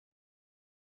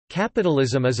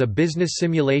Capitalism is a business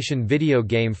simulation video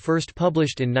game first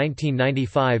published in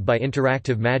 1995 by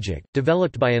Interactive Magic,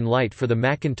 developed by Enlight for the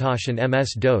Macintosh and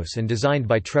MS-DOS and designed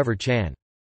by Trevor Chan.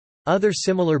 Other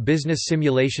similar business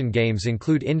simulation games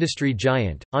include Industry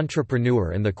Giant,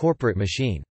 Entrepreneur and The Corporate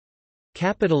Machine.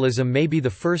 Capitalism may be the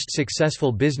first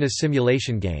successful business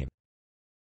simulation game.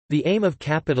 The aim of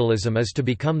capitalism is to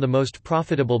become the most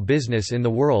profitable business in the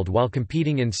world while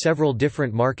competing in several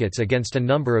different markets against a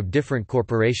number of different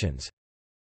corporations.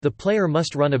 The player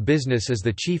must run a business as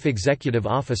the chief executive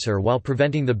officer while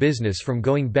preventing the business from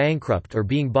going bankrupt or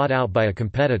being bought out by a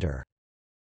competitor.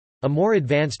 A more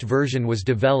advanced version was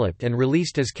developed and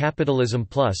released as Capitalism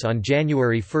Plus on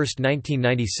January 1,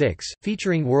 1996,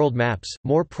 featuring world maps,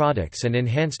 more products and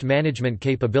enhanced management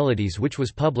capabilities, which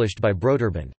was published by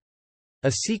Broderbund. A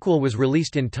sequel was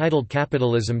released entitled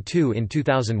Capitalism 2 in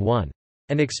 2001.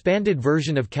 An expanded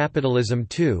version of Capitalism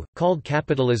 2, called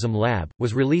Capitalism Lab,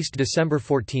 was released December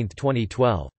 14,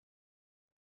 2012.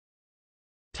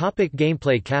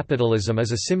 Gameplay. Capitalism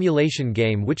is a simulation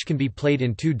game which can be played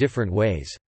in two different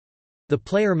ways. The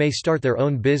player may start their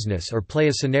own business or play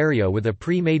a scenario with a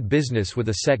pre-made business with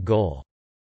a set goal.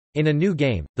 In a new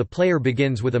game, the player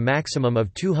begins with a maximum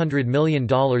of $200 million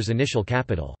initial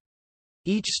capital.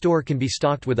 Each store can be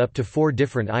stocked with up to 4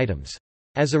 different items.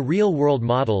 As a real-world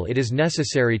model, it is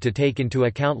necessary to take into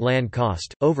account land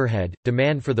cost, overhead,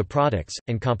 demand for the products,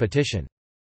 and competition.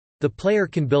 The player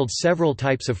can build several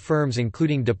types of firms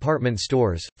including department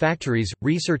stores, factories,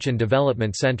 research and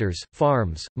development centers,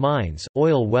 farms, mines,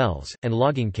 oil wells, and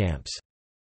logging camps.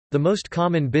 The most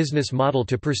common business model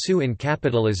to pursue in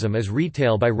capitalism is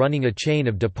retail by running a chain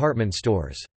of department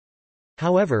stores.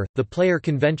 However, the player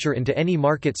can venture into any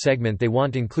market segment they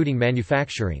want, including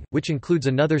manufacturing, which includes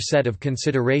another set of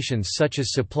considerations such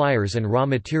as suppliers and raw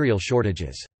material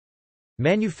shortages.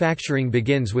 Manufacturing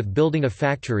begins with building a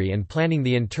factory and planning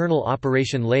the internal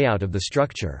operation layout of the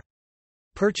structure.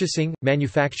 Purchasing,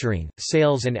 manufacturing,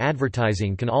 sales and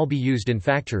advertising can all be used in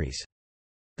factories.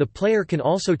 The player can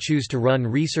also choose to run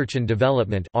research and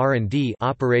development (R&D)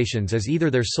 operations as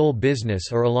either their sole business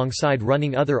or alongside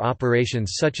running other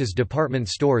operations such as department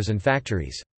stores and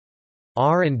factories.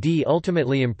 R&D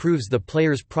ultimately improves the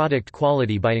player's product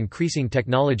quality by increasing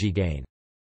technology gain.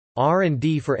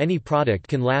 R&D for any product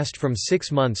can last from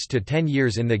 6 months to 10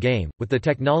 years in the game, with the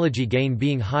technology gain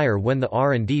being higher when the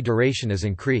R&D duration is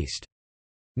increased.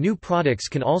 New products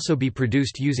can also be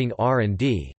produced using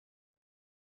R&D.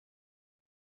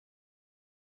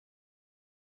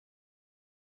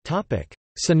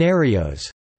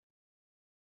 Scenarios.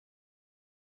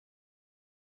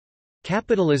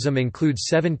 Capitalism includes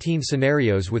 17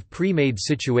 scenarios with pre-made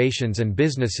situations and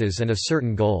businesses and a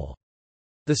certain goal.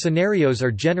 The scenarios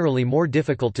are generally more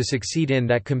difficult to succeed in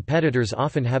that competitors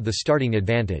often have the starting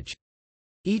advantage.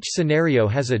 Each scenario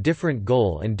has a different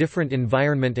goal and different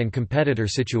environment and competitor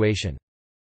situation.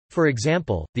 For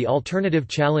example, the alternative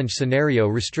challenge scenario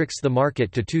restricts the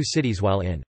market to 2 cities while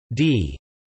in D.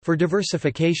 For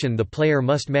diversification, the player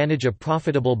must manage a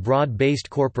profitable broad-based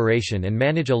corporation and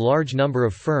manage a large number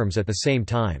of firms at the same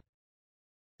time.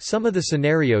 Some of the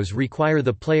scenarios require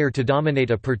the player to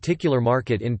dominate a particular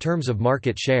market in terms of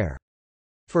market share.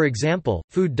 For example,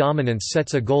 food dominance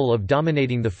sets a goal of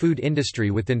dominating the food industry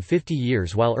within 50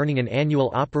 years while earning an annual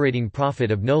operating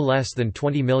profit of no less than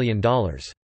 $20 million.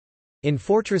 In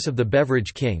Fortress of the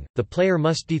Beverage King, the player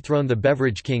must dethrone the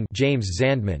Beverage King James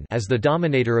Zandman as the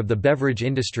dominator of the beverage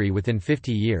industry within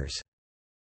 50 years.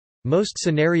 Most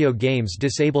scenario games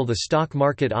disable the stock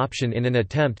market option in an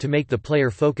attempt to make the player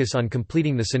focus on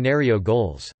completing the scenario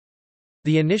goals.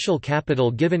 The initial capital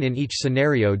given in each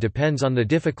scenario depends on the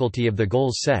difficulty of the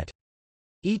goals set.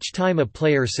 Each time a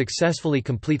player successfully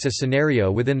completes a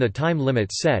scenario within the time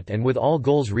limit set and with all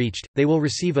goals reached, they will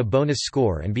receive a bonus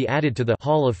score and be added to the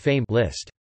Hall of Fame list.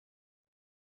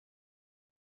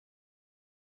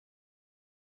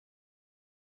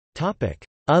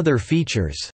 Other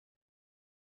features.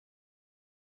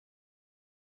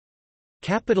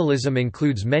 Capitalism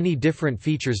includes many different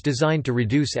features designed to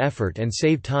reduce effort and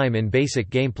save time in basic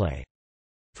gameplay.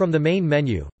 From the main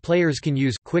menu, players can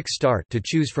use Quick Start to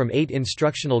choose from 8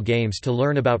 instructional games to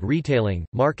learn about retailing,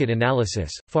 market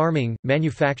analysis, farming,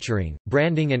 manufacturing,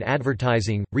 branding and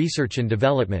advertising, research and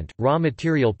development, raw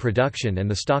material production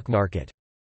and the stock market.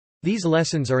 These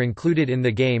lessons are included in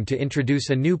the game to introduce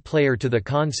a new player to the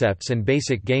concepts and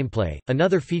basic gameplay.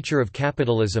 Another feature of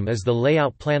capitalism is the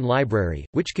layout plan library,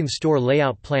 which can store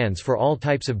layout plans for all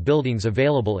types of buildings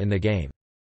available in the game.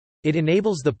 It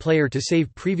enables the player to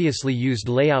save previously used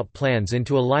layout plans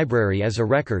into a library as a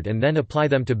record and then apply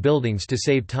them to buildings to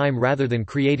save time rather than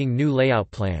creating new layout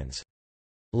plans.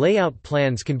 Layout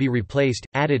plans can be replaced,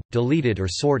 added, deleted or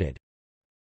sorted.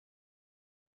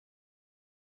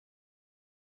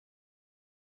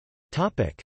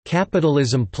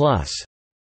 Capitalism Plus.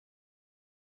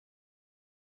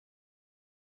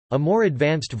 A more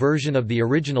advanced version of the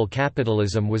original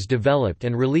Capitalism was developed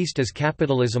and released as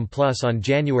Capitalism Plus on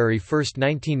January 1,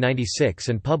 1996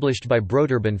 and published by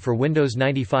Broderbund for Windows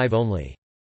 95 only.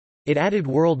 It added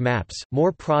world maps,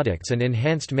 more products and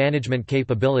enhanced management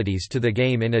capabilities to the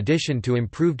game in addition to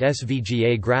improved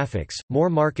SVGA graphics, more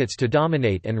markets to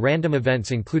dominate and random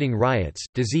events including riots,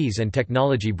 disease and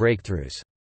technology breakthroughs.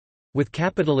 With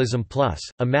Capitalism Plus,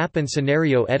 a map and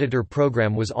scenario editor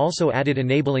program was also added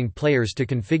enabling players to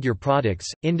configure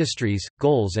products, industries,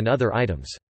 goals and other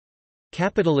items.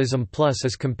 Capitalism Plus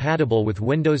is compatible with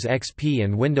Windows XP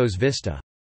and Windows Vista.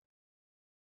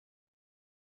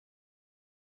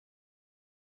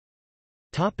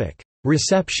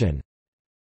 Reception.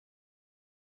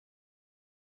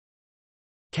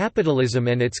 Capitalism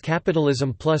and its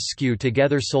Capitalism Plus SKU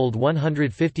together sold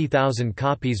 150,000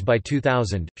 copies by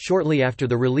 2000. Shortly after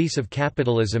the release of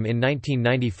Capitalism in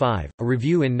 1995, a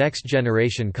review in Next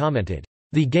Generation commented,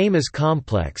 "The game is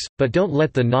complex, but don't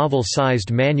let the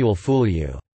novel-sized manual fool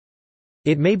you.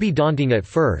 It may be daunting at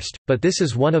first, but this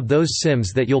is one of those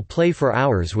sims that you'll play for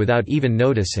hours without even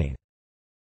noticing."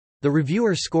 The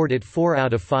reviewer scored it 4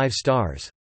 out of 5 stars.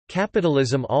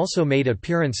 Capitalism also made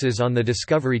appearances on the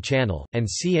Discovery Channel, and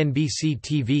CNBC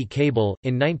TV cable.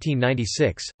 In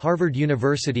 1996, Harvard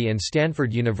University and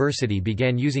Stanford University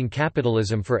began using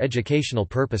Capitalism for educational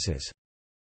purposes.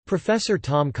 Professor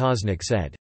Tom Kosnick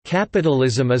said,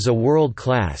 "Capitalism is a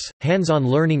world-class, hands-on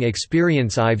learning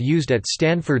experience I've used at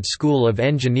Stanford School of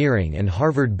Engineering and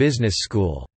Harvard Business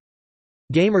School.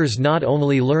 Gamers not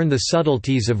only learn the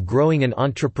subtleties of growing an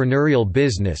entrepreneurial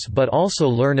business but also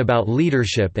learn about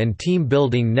leadership and team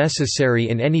building necessary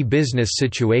in any business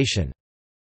situation."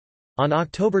 On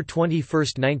October 21,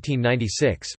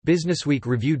 1996, Businessweek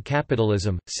reviewed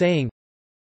Capitalism, saying,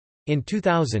 "In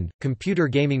 2000, Computer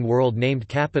Gaming World named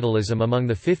Capitalism among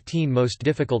the 15 most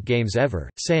difficult games ever,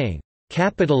 saying,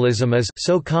 'Capitalism is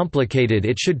so complicated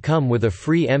it should come with a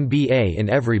free MBA in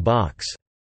every box.'"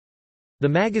 The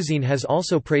magazine has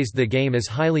also praised the game as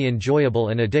highly enjoyable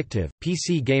and addictive.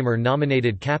 PC Gamer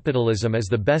nominated Capitalism as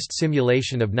the best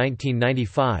simulation of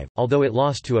 1995, although it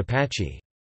lost to Apache.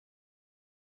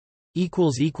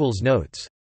 Notes